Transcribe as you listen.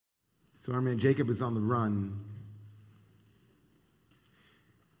So our man Jacob is on the run.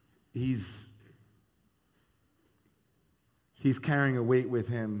 He's carrying a weight with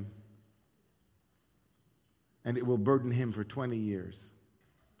him, and it will burden him for 20 years.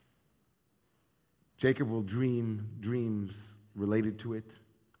 Jacob will dream dreams related to it.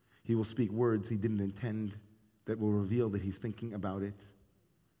 He will speak words he didn't intend that will reveal that he's thinking about it.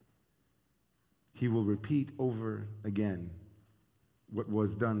 He will repeat over again what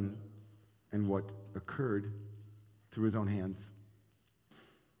was done and what occurred through his own hands.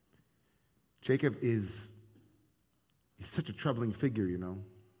 Jacob he's such a troubling figure, you know.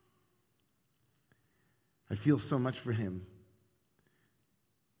 I feel so much for him.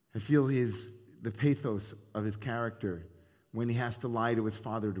 I feel the pathos of his character when he has to lie to his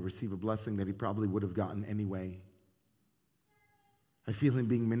father to receive a blessing that he probably would have gotten anyway. I feel him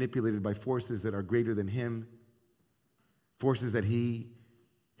being manipulated by forces that are greater than him, forces that he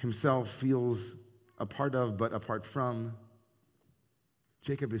himself feels a part of but apart from.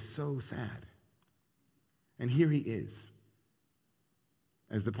 Jacob is so sad. And here he is.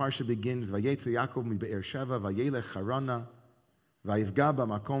 As the parsha begins, Vayeitzei Yaakov mi Be'er Sheva, Vayelech Harana, Vayivga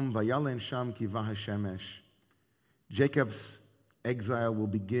b'makom, Vayalen sham kiva hashemesh. Jacob's exile will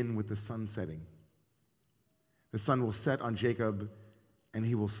begin with the sun setting. The sun will set on Jacob, and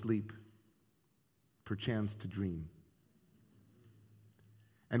he will sleep, perchance to dream.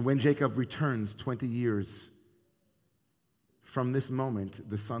 And when Jacob returns 20 years from this moment,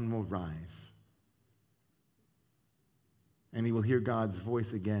 the sun will rise. And he will hear God's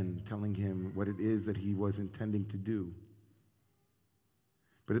voice again telling him what it is that he was intending to do.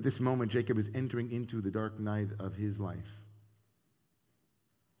 But at this moment, Jacob is entering into the dark night of his life.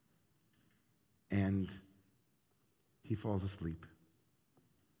 And he falls asleep.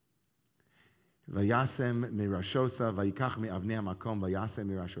 Vayasem mirashosav, vayikach me'avnei hamakom, vayasem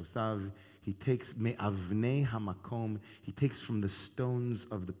mirashosav. He takes me'avnei hamakom, he takes from the stones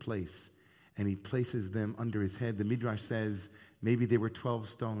of the place, and he places them under his head. The Midrash says maybe they were 12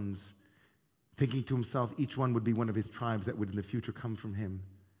 stones, thinking to himself each one would be one of his tribes that would in the future come from him.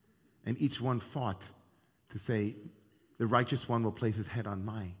 And each one fought to say, the righteous one will place his head on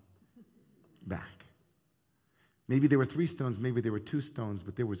my back. Maybe there were 3 stones, maybe there were 2 stones,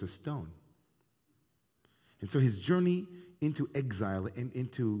 but there was a stone. And so his journey into exile and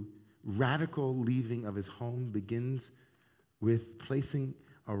into radical leaving of his home begins with placing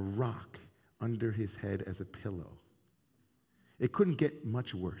a rock under his head as a pillow. It couldn't get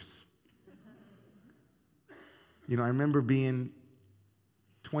much worse. You know, I remember being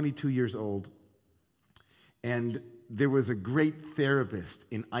 22 years old, and there was a great therapist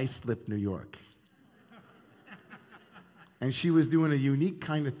in Islip, New York. And she was doing a unique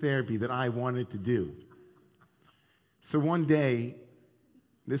kind of therapy that I wanted to do. So one day,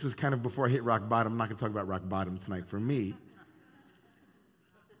 this was kind of before I hit rock bottom. I'm not going to talk about rock bottom tonight for me.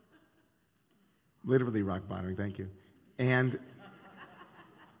 Literally rock bottom, thank you. And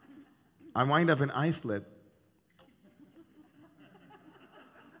I wind up in Islip,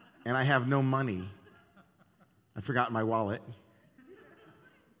 and I have no money. I forgot my wallet.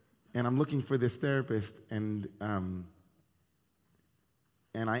 And I'm looking for this therapist, and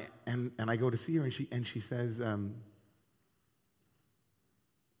I go to see her, and she says,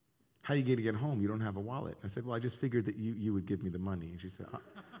 how are you going to get home? You don't have a wallet. I said, well, I just figured that you would give me the money. And she said,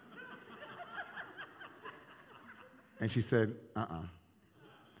 And she said,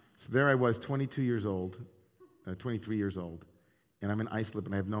 So there I was, 22 years old, 23 years old, and I'm in Islip,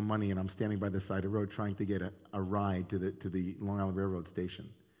 and I have no money, and I'm standing by the side of the road trying to get a ride to the Long Island Railroad station.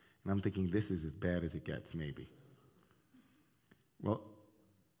 And I'm thinking, this is as bad as it gets, maybe. Well,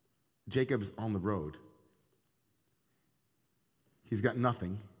 Jacob's on the road. He's got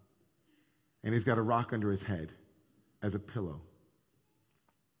nothing, and he's got a rock under his head as a pillow.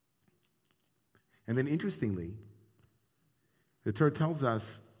 And then interestingly, the Torah tells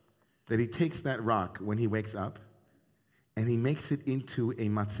us that he takes that rock when he wakes up, and he makes it into a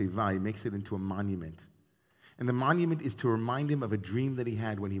matzeva, he makes it into a monument. And the monument is to remind him of a dream that he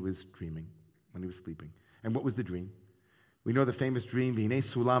had when he was dreaming, when he was sleeping. And what was the dream? We know the famous dream, V'hinei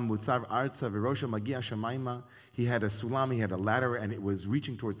sulam mutzav arza v'rosha magia shamayma. He had a sulam, he had a ladder, and it was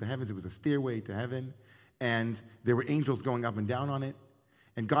reaching towards the heavens. It was a stairway to heaven, and there were angels going up and down on it.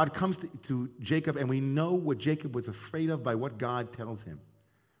 And God comes to Jacob, and we know what Jacob was afraid of by what God tells him.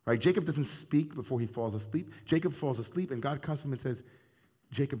 Right? Jacob doesn't speak before he falls asleep. Jacob falls asleep, and God comes to him and says,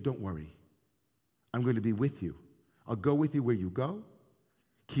 Jacob, don't worry. I'm going to be with you. I'll go with you where you go.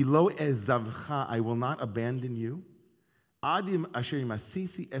 Ki lo ezavcha, I will not abandon you. Adim asher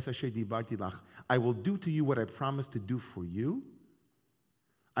masisi es asher dibarti lach. I will do to you what I promised to do for you.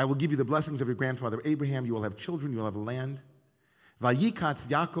 I will give you the blessings of your grandfather Abraham. You will have children. You will have land. Vayikatz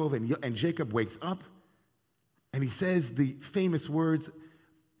Yaakov, and Jacob wakes up, and he says the famous words,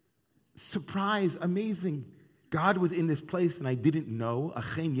 surprise, amazing. God was in this place, and I didn't know.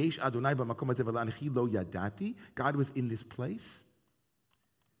 Achen yesh Adonai b'makom hazeh v'la'anechi lo yadati. God was in this place.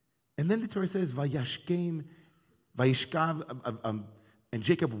 And then the Torah says, Vayashkem, Vayishkav, and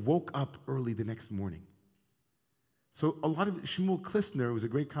Jacob woke up early the next morning. So a lot of Shmuel Klistner, who was a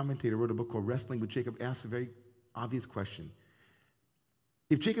great commentator, wrote a book called Wrestling with Jacob, asked a very obvious question.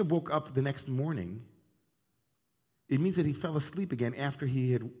 If Jacob woke up the next morning, it means that he fell asleep again after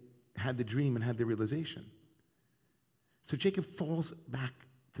he had the dream and had the realization. So Jacob falls back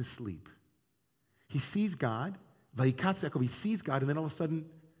to sleep. He sees God, Vayikatz Yaakov, he sees God, and then all of a sudden,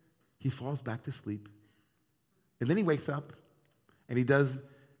 he falls back to sleep. And then he wakes up, and he does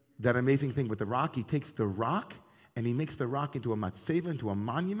that amazing thing with the rock. He takes the rock, and he makes the rock into a matzeva, into a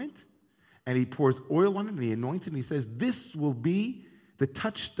monument, and he pours oil on it, and he anoints it, and he says, this will be the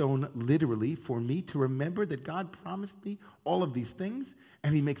touchstone, literally, for me to remember that God promised me all of these things,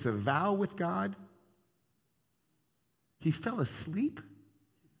 and he makes a vow with God. He fell asleep.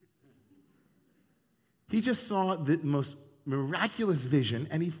 He just saw the most miraculous vision,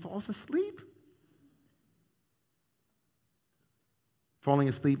 and he falls asleep. Falling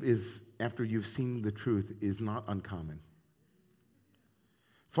asleep is, after you've seen the truth, is not uncommon.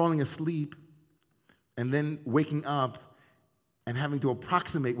 Falling asleep and then waking up and having to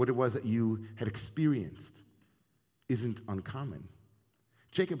approximate what it was that you had experienced isn't uncommon.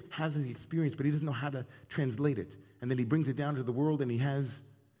 Jacob has the experience, but he doesn't know how to translate it. And then he brings it down to the world, and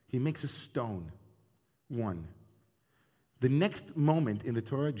he makes a stone. One. The next moment in the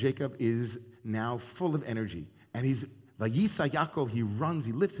Torah, Jacob is now full of energy. And he's Vayeitzei Yaakov, he runs,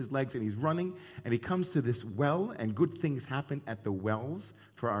 he lifts his legs, and he's running, and he comes to this well, and good things happen at the wells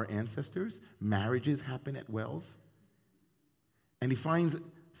for our ancestors. Marriages happen at wells. And he finds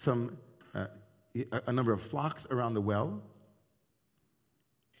a number of flocks around the well,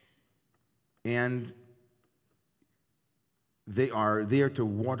 and they are there to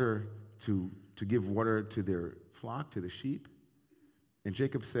water, to give water to their flock, to the sheep. And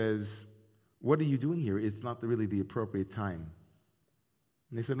Jacob says, what are you doing here? It's not really the appropriate time.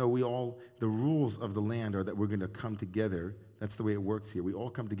 And they said, no, the rules of the land are that we're going to come together. That's the way it works here. We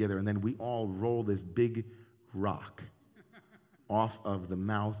all come together, and then we all roll this big rock off of the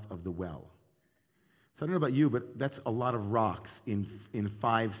mouth of the well. So I don't know about you, but that's a lot of rocks in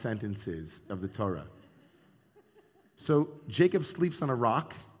 5 sentences of the Torah. So Jacob sleeps on a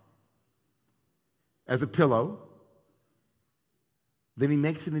rock as a pillow. Then he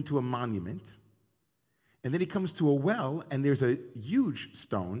makes it into a monument. And then he comes to a well, and there's a huge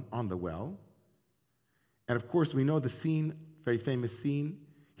stone on the well. And of course, we know the scene, very famous scene.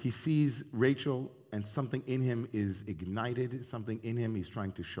 He sees Rachel, and something in him is ignited, something in him he's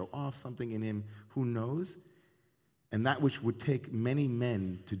trying to show off, something in him, who knows? And that which would take many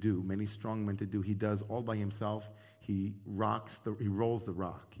men to do, many strong men to do, he does all by himself. He rolls the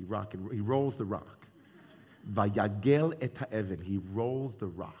rock. He rolls the rock. Vayagel et ha'even. He rolls the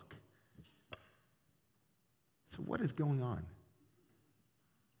rock. So what is going on?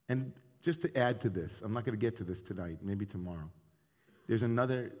 And just to add to this, I'm not going to get to this tonight, maybe tomorrow. There's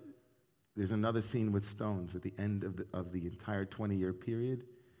another scene with stones at the end of the entire 20-year period.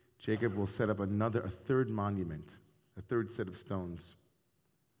 Jacob will set up a third monument, a third set of stones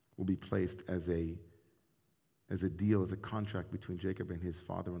will be placed as a deal, as a contract between Jacob and his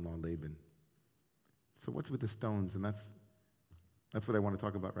father-in-law Laban. So what's with the stones? And that's what I want to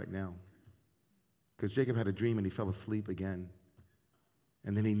talk about right now. Because Jacob had a dream and he fell asleep again.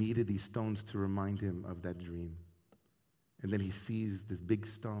 And then he needed these stones to remind him of that dream. And then he sees this big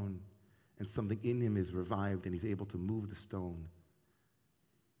stone, and something in him is revived, and he's able to move the stone.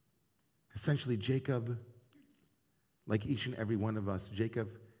 Essentially, Jacob, like each and every one of us, Jacob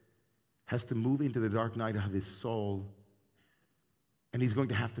has to move into the dark night of his soul, and he's going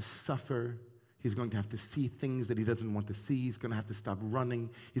to have to suffer. He's going to have to see things that he doesn't want to see. He's going to have to stop running.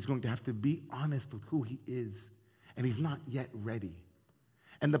 He's going to have to be honest with who he is, and he's not yet ready.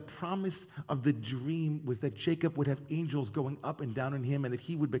 And the promise of the dream was that Jacob would have angels going up and down on him, and that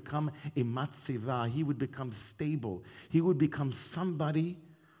he would become a matzeva. He would become stable. He would become somebody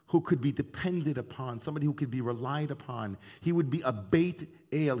who could be depended upon, somebody who could be relied upon. He would be a Beit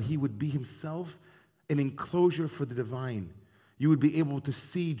El. He would be himself an enclosure for the divine. You would be able to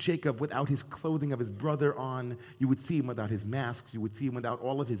see Jacob without his clothing of his brother on. You would see him without his masks. You would see him without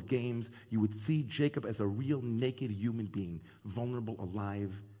all of his games. You would see Jacob as a real naked human being, vulnerable,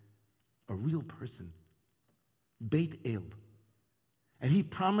 alive, a real person. Beit El. And he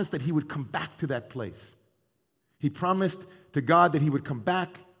promised that he would come back to that place. He promised to God that he would come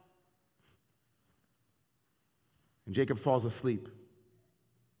back. And Jacob falls asleep.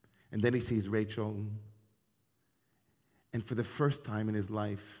 And then he sees Rachel. And for the first time in his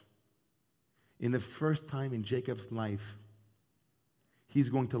life, in the first time in Jacob's life,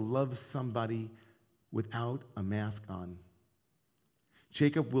 he's going to love somebody without a mask on.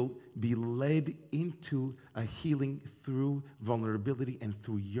 Jacob will be led into a healing through vulnerability and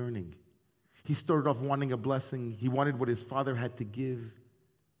through yearning. He started off wanting a blessing. He wanted what his father had to give.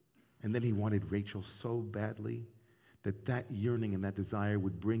 And then he wanted Rachel so badly that that yearning and that desire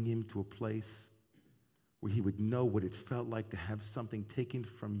would bring him to a place where he would know what it felt like to have something taken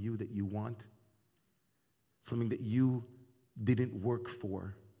from you that you want, something that you didn't work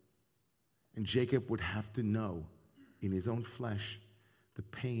for. And Jacob would have to know in his own flesh the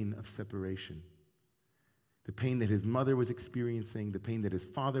pain of separation, the pain that his mother was experiencing, the pain that his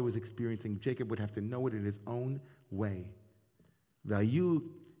father was experiencing. Jacob would have to know it in his own way. It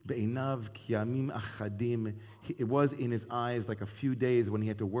was in his eyes like a few days when he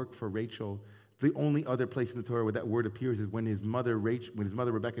had to work for Rachel. The only other place in the Torah where that word appears is when his mother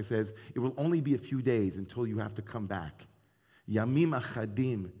Rebecca says, it will only be a few days until you have to come back. Yamim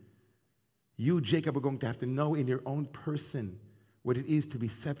achadim. You, Jacob, are going to have to know in your own person what it is to be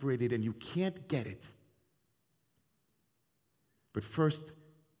separated, and you can't get it. But first,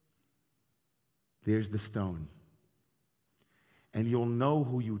 there's the stone. And you'll know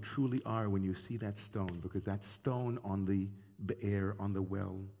who you truly are when you see that stone, because that stone on the be'er, on the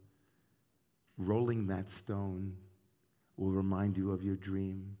well, rolling that stone will remind you of your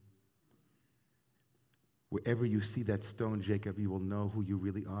dream. Wherever you see that stone, Jacob, you will know who you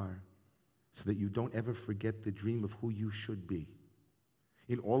really are, so that you don't ever forget the dream of who you should be.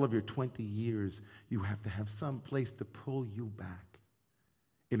 In all of your 20 years, you have to have some place to pull you back,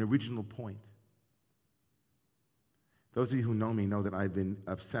 an original point. Those of you who know me know that I've been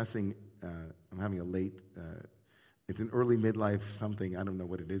obsessing. I'm having a late, it's an early midlife something. I don't know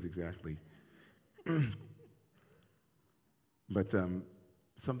what it is exactly. But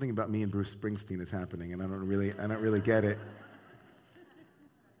something about me and Bruce Springsteen is happening, and I don't really get it.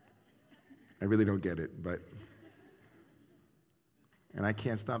 I really don't get it, and I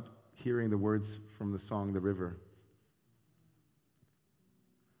can't stop hearing the words from the song, The River.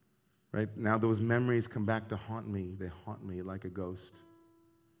 Right? Now those memories come back to haunt me. They haunt me like a ghost.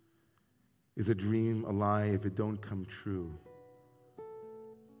 Is a dream a lie if it don't come true?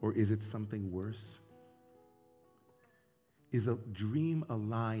 Or is it something worse? Is a dream a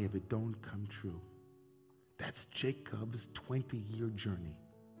lie if it don't come true? That's Jacob's 20-year journey.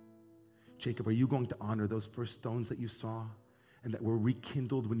 Jacob, are you going to honor those first stones that you saw and that were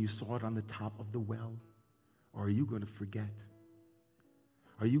rekindled when you saw it on the top of the well? Or are you going to forget?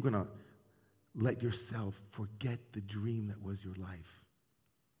 Are you going to let yourself forget the dream that was your life?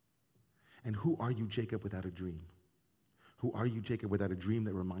 And who are you, Jacob, without a dream? Who are you, Jacob, without a dream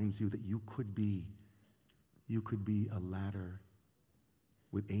that reminds you that you could be a ladder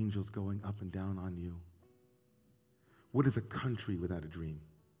with angels going up and down on you? What is a country without a dream?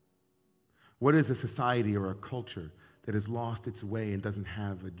 What is a society or a culture that has lost its way and doesn't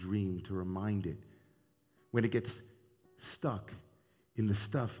have a dream to remind it when it gets stuck in the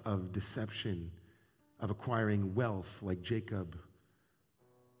stuff of deception, of acquiring wealth like Jacob?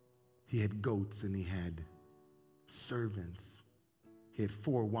 He had goats and he had servants. He had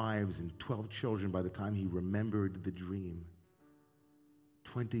 4 wives and 12 children by the time he remembered the dream.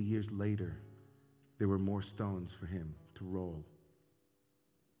 20 years later, there were more stones for him to roll.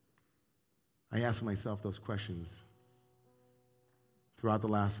 I ask myself those questions throughout the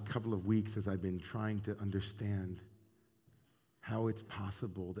last couple of weeks as I've been trying to understand how it's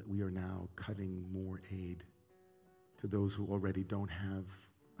possible that we are now cutting more aid to those who already don't have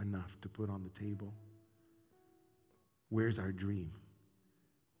enough to put on the table. Where's our dream?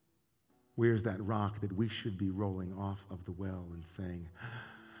 Where's that rock that we should be rolling off of the well and saying,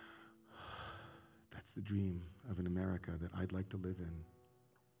 that's the dream of an America that I'd like to live in?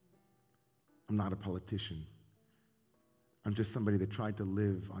 I'm not a politician. I'm just somebody that tried to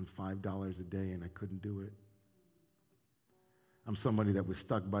live on $5 a day and I couldn't do it. I'm somebody that was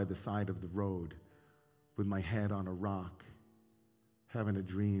stuck by the side of the road with my head on a rock, having a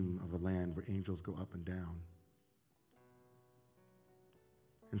dream of a land where angels go up and down.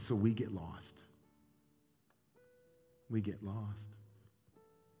 And so we get lost. We get lost.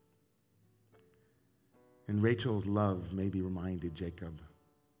 And Rachel's love maybe reminded Jacob,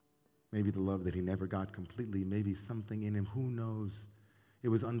 maybe the love that he never got completely, maybe something in him, who knows? It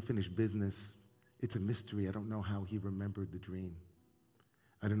was unfinished business. It's a mystery. I don't know how he remembered the dream.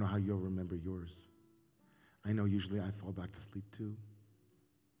 I don't know how you'll remember yours. I know usually I fall back to sleep too.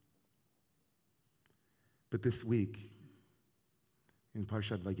 But this week, in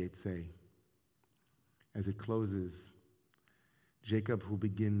Parshat Vayeitzei, as it closes, Jacob, who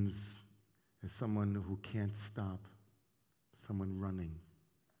begins as someone who can't stop, someone running,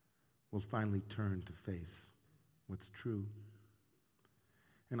 will finally turn to face what's true.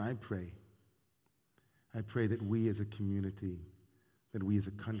 And I pray that we as a community, that we as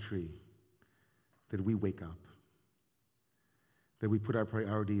a country, that we wake up, that we put our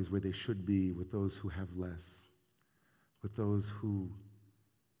priorities where they should be, with those who have less, with those who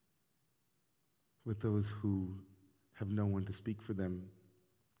have no one to speak for them,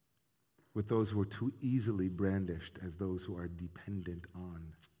 with those who are too easily brandished as those who are dependent on.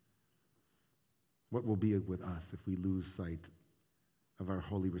 What will be with us if we lose sight of our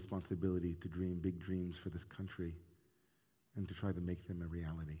holy responsibility to dream big dreams for this country and to try to make them a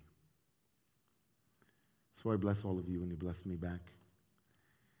reality? So I bless all of you, and you bless me back,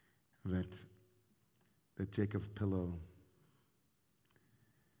 that Jacob's pillow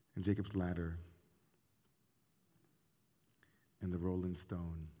and Jacob's ladder and the rolling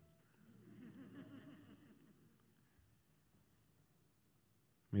stone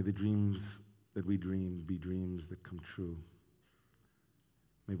may the dreams that we dream be dreams that come true.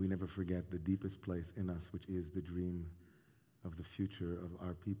 May we never forget the deepest place in us, which is the dream of the future of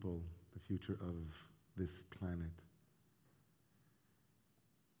our people, the future of this planet.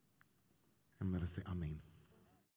 And let us say Amen.